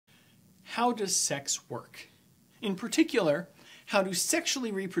how does sex work? In particular, how do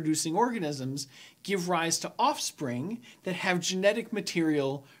sexually reproducing organisms give rise to offspring that have genetic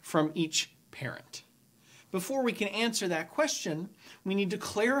material from each parent? Before we can answer that question, we need to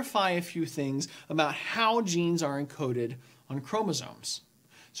clarify a few things about how genes are encoded on chromosomes.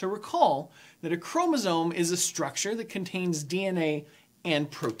 So recall that a chromosome is a structure that contains DNA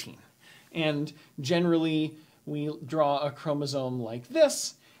and protein. And generally, we draw a chromosome like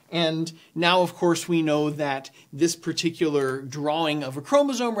this. And now, of course, we know that this particular drawing of a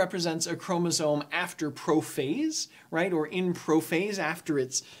chromosome represents a chromosome after prophase, right? Or in prophase after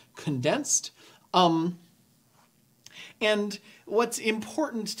it's condensed. And what's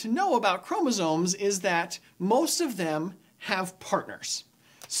important to know about chromosomes is that most of them have partners.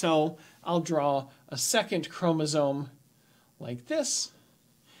 So I'll draw a second chromosome like this.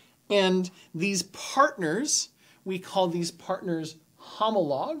 And these partners, we call these partners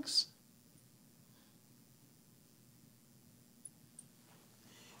homologs.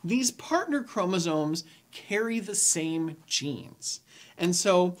 These partner chromosomes carry the same genes. And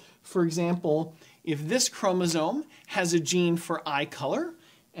so, for example, if this chromosome has a gene for eye color,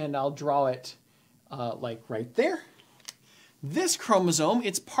 and I'll draw it like right there, this chromosome,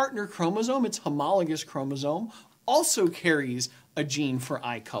 its partner chromosome, its homologous chromosome, also carries a gene for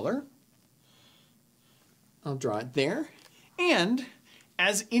eye color. I'll draw it there. And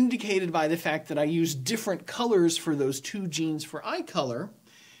as indicated by the fact that I use different colors for those two genes for eye color,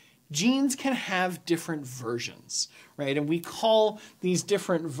 genes can have different versions, right? And we call these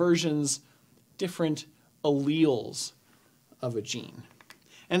different versions different alleles of a gene.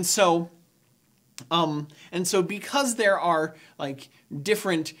 And so because there are like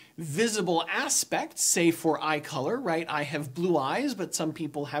different visible aspects, say for eye color, right? I have blue eyes, but some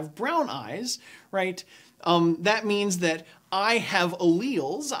people have brown eyes, right? That means that I have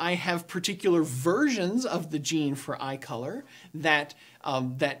alleles, I have particular versions of the gene for eye color that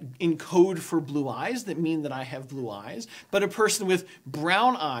encode for blue eyes, that mean that I have blue eyes. But a person with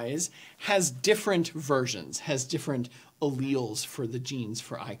brown eyes has different versions, has different alleles for the genes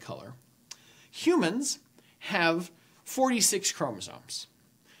for eye color. Humans have 46 chromosomes.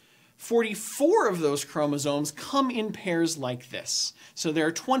 44 of those chromosomes come in pairs like this. So there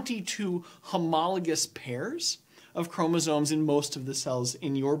are 22 homologous pairs of chromosomes in most of the cells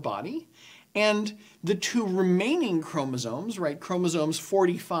in your body. And the two remaining chromosomes, right, chromosomes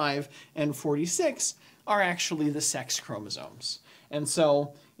 45 and 46, are actually the sex chromosomes. And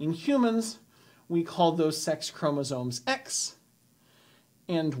so in humans, we call those sex chromosomes X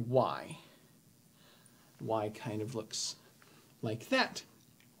and Y. Y kind of looks like that.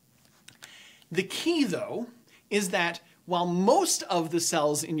 The key, though, is that while most of the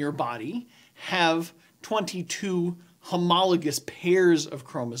cells in your body have 22 homologous pairs of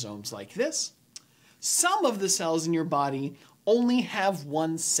chromosomes like this, some of the cells in your body only have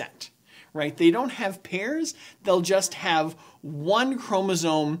one set, right? They don't have pairs, they'll just have one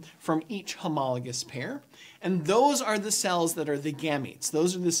chromosome from each homologous pair. And those are the cells that are the gametes.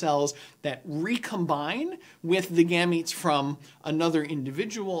 Those are the cells that recombine with the gametes from another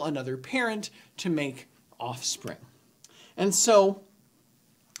individual, another parent, to make offspring. And so,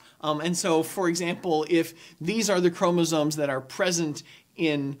 for example, if these are the chromosomes that are present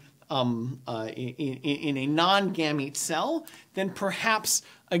in a non-gamete cell, then perhaps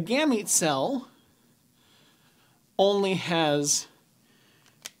a gamete cell only has,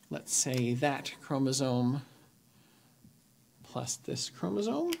 let's say, that chromosome plus this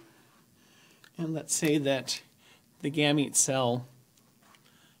chromosome. And let's say that the gamete cell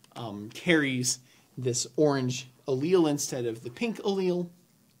carries this orange allele instead of the pink allele.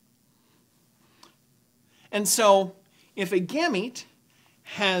 And so if a gamete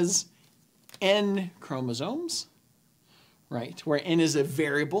has n chromosomes, right, where n is a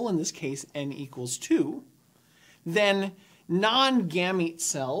variable, in this case n equals 2, then non-gamete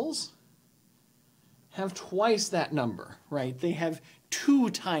cells have twice that number, right? They have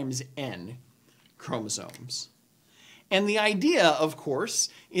 2 times n chromosomes. And the idea, of course,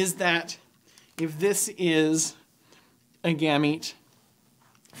 is that if this is a gamete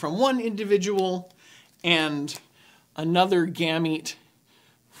from one individual and another gamete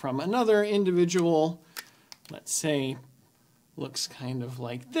from another individual, let's say, looks kind of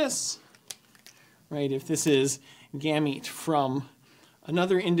like this, right? If this is gamete from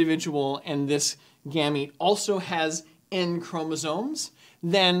another individual and this gamete also has n chromosomes,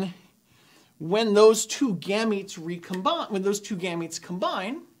 then when those two gametes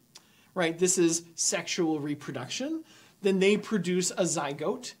combine, right, this is sexual reproduction, then they produce a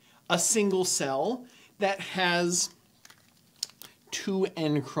zygote, a single cell that has two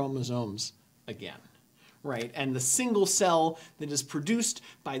N chromosomes again, right? And the single cell that is produced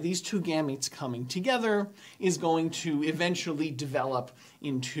by these two gametes coming together is going to eventually develop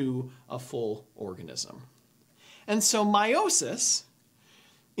into a full organism. And so meiosis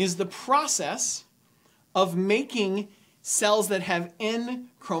is the process of making cells that have N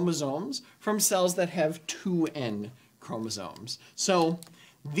chromosomes from cells that have 2N chromosomes. So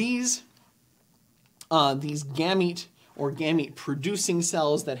these gamete or gamete producing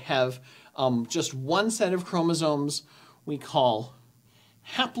cells that have just one set of chromosomes we call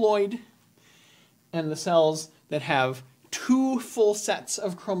haploid, and the cells that have two full sets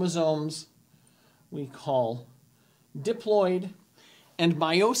of chromosomes we call diploid. And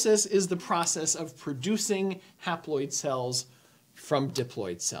meiosis is the process of producing haploid cells from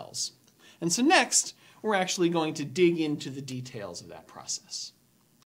diploid cells. And so next, we're actually going to dig into the details of that process.